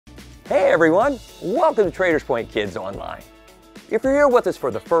Hey everyone, welcome to Traders Point Kids Online. If you're here with us for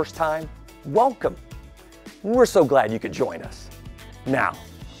the first time, welcome. We're so glad you could join us. Now,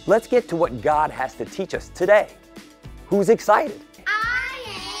 let's get to what God has to teach us today. Who's excited?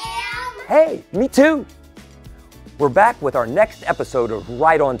 I am! Hey, me too! We're back with our next episode of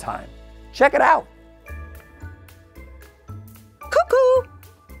Right on Time. Check it out! Cuckoo!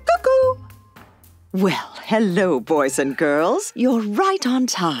 Cuckoo! Well, hello, boys and girls. You're right on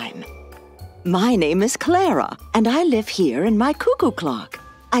time. My name is Clara, and I live here in my cuckoo clock.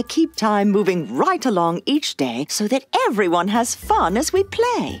 I keep time moving right along each day so that everyone has fun as we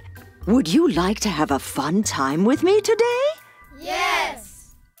play. Would you like to have a fun time with me today?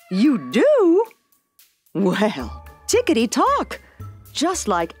 Yes! You do? Well, tickety-tock. Just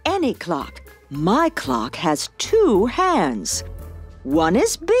like any clock, my clock has two hands. One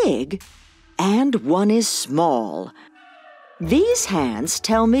is big and one is small. These hands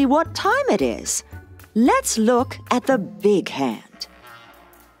tell me what time it is. Let's look at the big hand.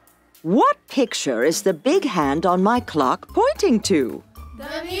 What picture is the big hand on my clock pointing to?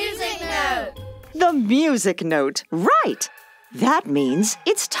 The music note! The music note, right! That means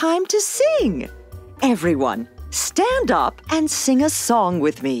it's time to sing. Everyone, stand up and sing a song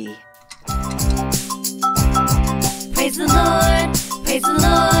with me. Praise the Lord, praise the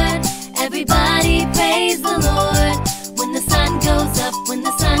Lord. Everybody praise the Lord. When the sun goes up, when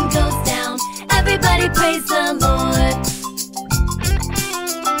the sun goes down, everybody praise the Lord.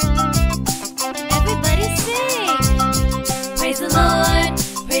 Everybody sing. Praise the Lord,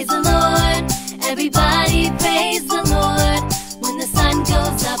 praise the Lord. Everybody praise the Lord. When the sun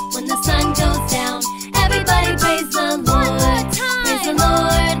goes up, when the sun goes down, everybody praise the Lord. Praise the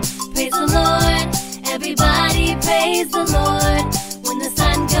Lord, praise the Lord. Everybody praise the Lord. When the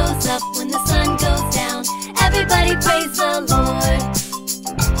sun goes up, when the sun goes down, everybody praise the Lord.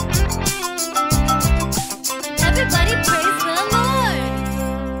 Everybody praise the Lord.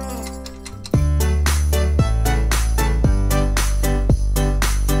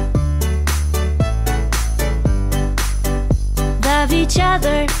 Love each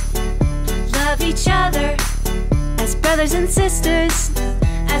other, love each other. As brothers and sisters,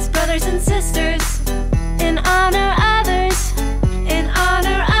 as brothers and sisters. And honor others, and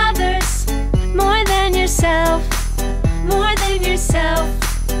honor others. More than yourself, more than yourself.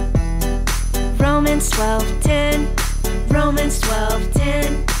 Romans 12:10, Romans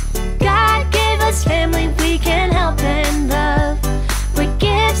 12:10. God gave us family we can help and love. We're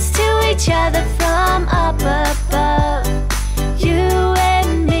gifts to each other from up above. You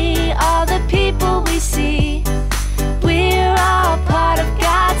and me, all the people we see. We're all part of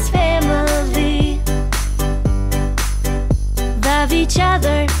God's family. Love each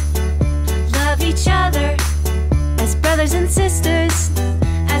other, love each other. As brothers and sisters,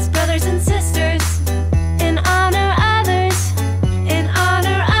 as brothers and sisters. And honor others, and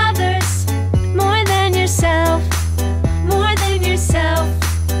honor others. More than yourself, more than yourself.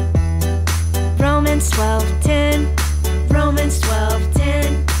 Romans 12:10, Romans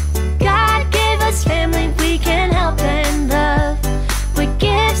 12:10. God gave us family we can help and love. We're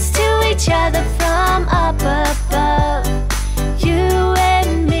gifts to each other from up above. You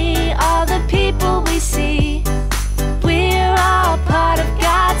and me, all the people we see. We're all part of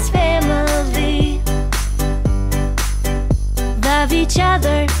God's family. Love each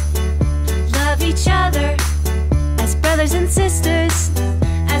other, love each other. As brothers and sisters,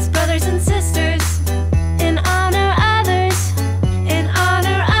 as brothers and sisters. And honor others, and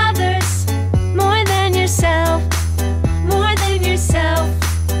honor others. More than yourself, more than yourself.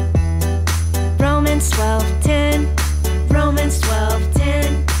 Romans 12:10, Romans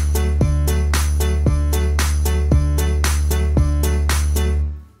 12:10.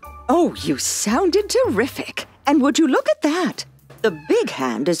 Oh, you sounded terrific. And would you look at that? The big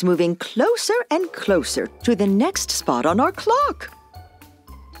hand is moving closer and closer to the next spot on our clock.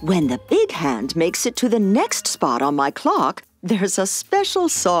 When the big hand makes it to the next spot on my clock, there's a special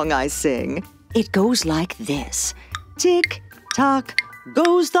song I sing. It goes like this. Tick, tock,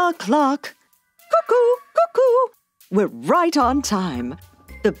 goes the clock. Cuckoo, cuckoo. We're right on time.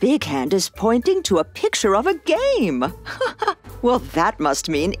 The big hand is pointing to a picture of a game. Well, that must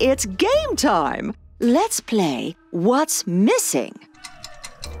mean it's game time. Let's play What's Missing?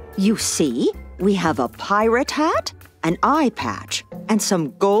 You see, we have a pirate hat, an eye patch, and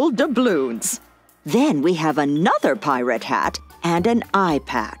some gold doubloons. Then we have another pirate hat and an eye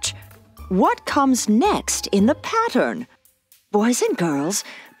patch. What comes next in the pattern? Boys and girls,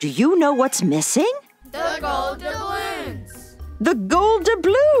 do you know what's missing? The gold doubloons! The gold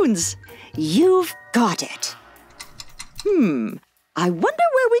doubloons! You've got it. I wonder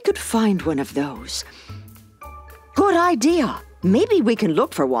where we could find one of those. Good idea. Maybe we can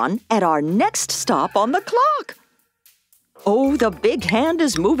look for one at our next stop on the clock. Oh, the big hand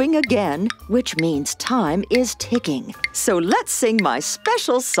is moving again, which means time is ticking. So let's sing my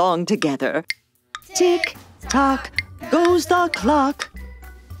special song together. Tick, tock, goes the clock.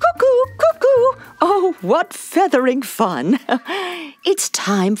 Cuckoo, cuckoo. Oh, what feathering fun. It's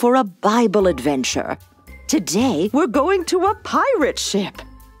time for a Bible adventure. Today, we're going to a pirate ship.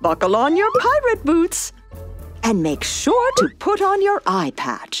 Buckle on your pirate boots. And make sure to put on your eye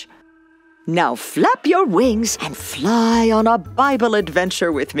patch. Now flap your wings and fly on a Bible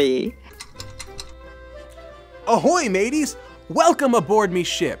adventure with me. Ahoy, mateys! Welcome aboard me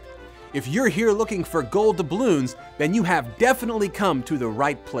ship. If you're here looking for gold doubloons, then you have definitely come to the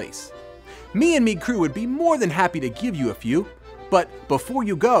right place. Me and me crew would be more than happy to give you a few. But before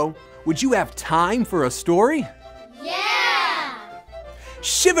you go, would you have time for a story? Yeah!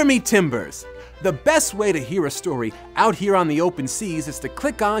 Shiver me timbers! The best way to hear a story out here on the open seas is to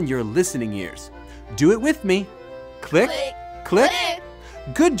click on your listening ears. Do it with me. Click, click. Click.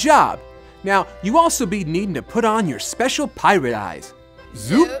 Good job. Now, you also be needing to put on your special pirate eyes.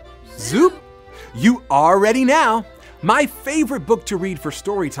 Zoop, zoop. You are ready now. My favorite book to read for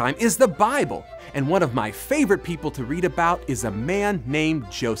story time is the Bible, and one of my favorite people to read about is a man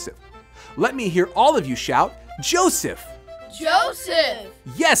named Joseph. Let me hear all of you shout, Joseph! Joseph!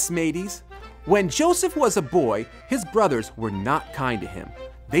 Yes, mateys. When Joseph was a boy, his brothers were not kind to him.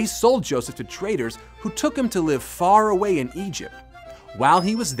 They sold Joseph to traders who took him to live far away in Egypt. While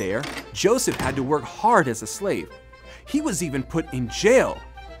he was there, Joseph had to work hard as a slave. He was even put in jail.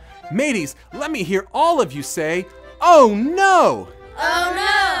 Mateys, let me hear all of you say, "Oh no!" Oh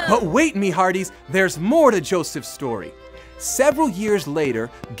no! But wait, me hearties, there's more to Joseph's story. Several years later,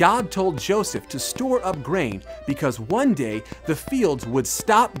 God told Joseph to store up grain because one day the fields would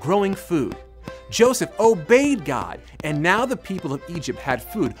stop growing food. Joseph obeyed God, and now the people of Egypt had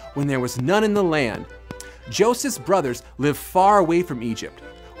food when there was none in the land. Joseph's brothers lived far away from Egypt.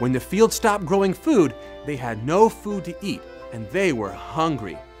 When the field stopped growing food, they had no food to eat, and they were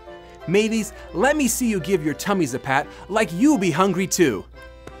hungry. Mateys, let me see you give your tummies a pat like you'll be hungry too.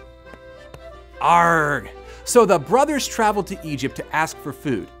 Arrgh! So the brothers traveled to Egypt to ask for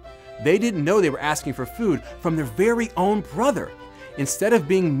food. They didn't know they were asking for food from their very own brother. Instead of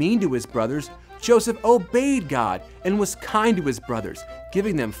being mean to his brothers, Joseph obeyed God and was kind to his brothers,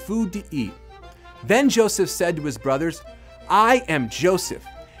 giving them food to eat. Then Joseph said to his brothers, "I am Joseph."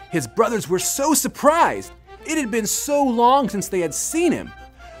 His brothers were so surprised. It had been so long since they had seen him.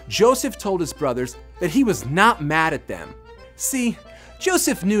 Joseph told his brothers that he was not mad at them. See,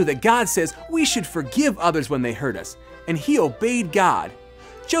 Joseph knew that God says we should forgive others when they hurt us, and he obeyed God.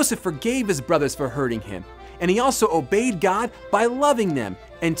 Joseph forgave his brothers for hurting him, and he also obeyed God by loving them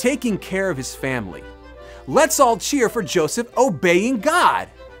and taking care of his family. Let's all cheer for Joseph obeying God.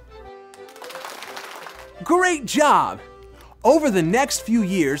 Great job! Over the next few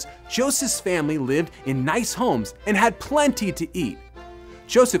years, Joseph's family lived in nice homes and had plenty to eat.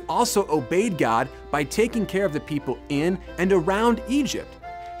 Joseph also obeyed God by taking care of the people in and around Egypt.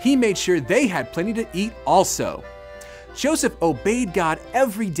 He made sure they had plenty to eat also. Joseph obeyed God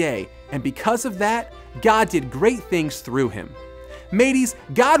every day, and because of that, God did great things through him. Mateys,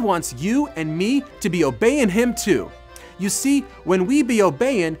 God wants you and me to be obeying him too. You see, when we be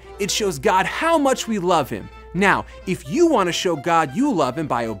obeying, it shows God how much we love him. Now, if you want to show God you love him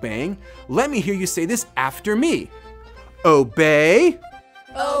by obeying, let me hear you say this after me. Obey.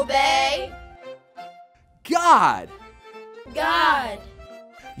 Obey. God. God.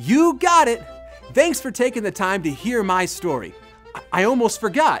 You got it. Thanks for taking the time to hear my story. I almost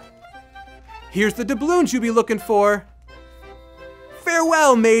forgot. Here's the doubloons you'll be looking for.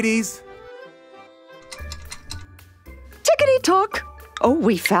 Farewell, mateys. Tickety-tock. Oh,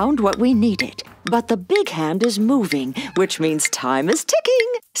 we found what we needed. But the big hand is moving, which means time is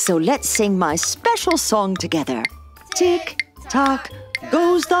ticking. So let's sing my special song together. Tick-tock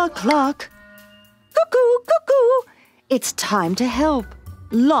goes the clock. Cuckoo, cuckoo. It's time to help.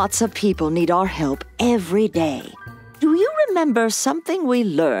 Lots of people need our help every day. Do you remember something we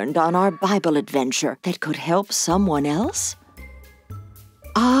learned on our Bible adventure that could help someone else?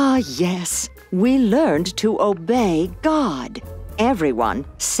 Ah, yes. We learned to obey God. Everyone,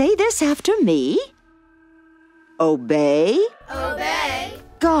 say this after me. Obey Obey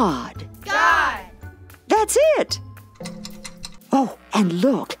God. God. That's it. Oh, and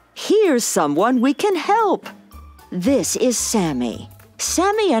look, here's someone we can help. This is Sammy.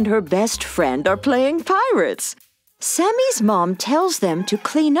 Sammy and her best friend are playing pirates. Sammy's mom tells them to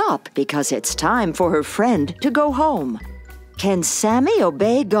clean up because it's time for her friend to go home. Can Sammy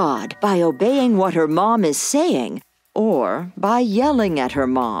obey God by obeying what her mom is saying or by yelling at her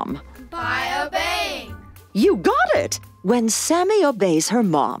mom? By obeying. You got it! When Sammy obeys her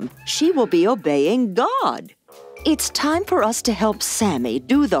mom, she will be obeying God. It's time for us to help Sammy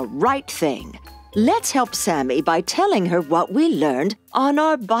do the right thing. Let's help Sammy by telling her what we learned on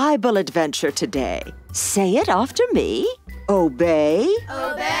our Bible adventure today. Say it after me. Obey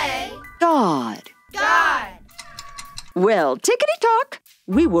Obey God. God. Well, tickety-tock,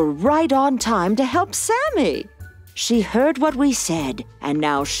 we were right on time to help Sammy. She heard what we said, and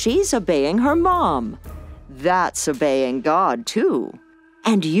now she's obeying her mom. That's obeying God, too.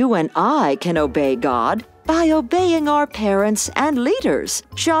 And you and I can obey God by obeying our parents and leaders,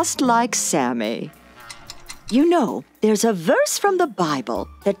 just like Sammy. You know, there's a verse from the Bible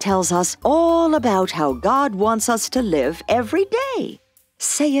that tells us all about how God wants us to live every day.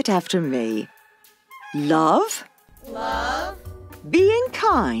 Say it after me. Love, Love. being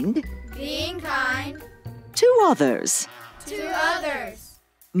kind Being kind to others. to others.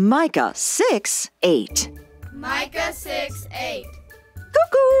 Micah 6:8. Micah 6:8.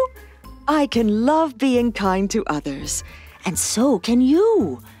 Cuckoo! I can love being kind to others, and so can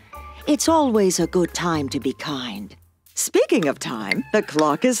you. It's always a good time to be kind. Speaking of time, the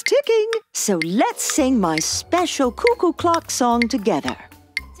clock is ticking, so let's sing my special cuckoo clock song together.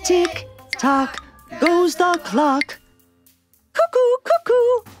 Tick, tock, goes the clock. Cuckoo,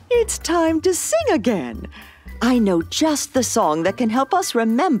 cuckoo, it's time to sing again. I know just the song that can help us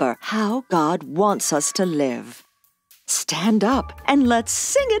remember how God wants us to live. Stand up and let's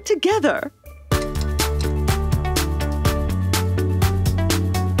sing it together.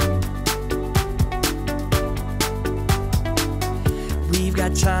 We've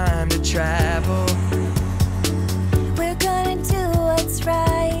got time to travel. We're gonna do what's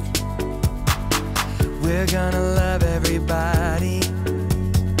right. We're gonna love everybody.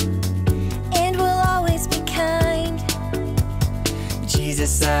 And we'll always be kind.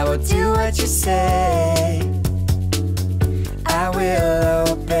 Jesus, I will do what you say. I will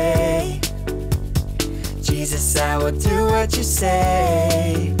obey. Jesus, I will do what you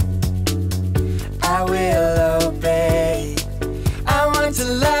say. I will obey. I want to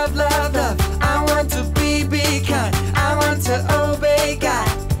love, love, love. I want to be kind. I want to obey God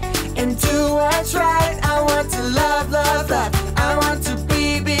and do what's right. I want to love, love, love. I want to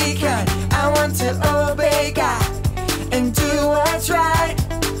be kind. I want to obey God and do what's right.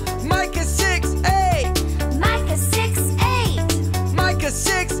 Micah 6:8. Micah 6:8. Micah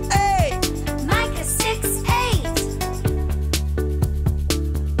 6:8. Micah 6:8.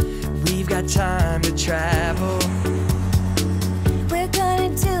 We've got time to travel. We're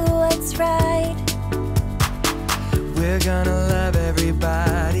gonna do what's right. We're gonna love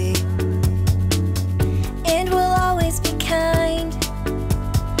everybody. And we'll always be kind.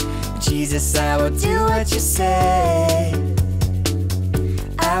 Jesus, I will do what you say.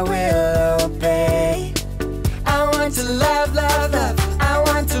 I will obey. I want to love, love, love. I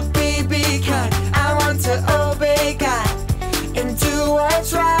want to be kind. I want to obey God and do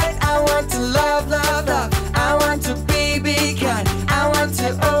what's right. I want to love, love, love. I want to be kind. I want to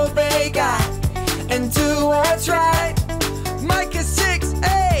obey God and do what's right. Micah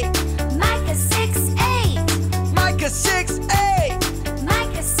 6:8. Micah 6:8. Micah 6:8.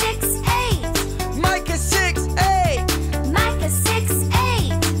 Micah 6:8. Micah 6:8. Micah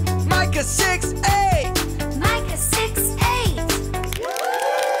 6:8. Micah 6:8. Micah 6:8.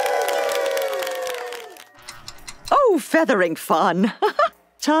 Oh, feathering fun.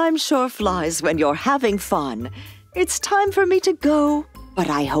 Time sure flies when you're having fun. It's time for me to go, but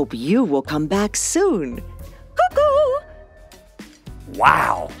I hope you will come back soon. Cuckoo!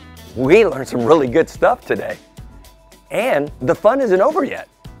 Wow, we learned some really good stuff today. And the fun isn't over yet.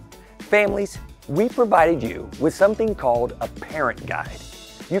 Families, we provided you with something called a parent guide.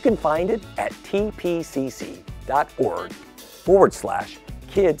 You can find it at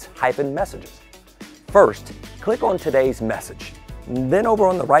tpcc.org/kids-messages. First, click on today's message. Then over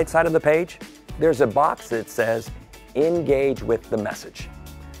on the right side of the page, there's a box that says Engage with the Message.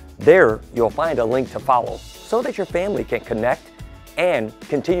 There, you'll find a link to follow so that your family can connect and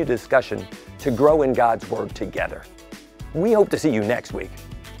continue discussion to grow in God's Word together. We hope to see you next week.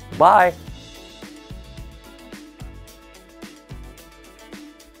 Bye.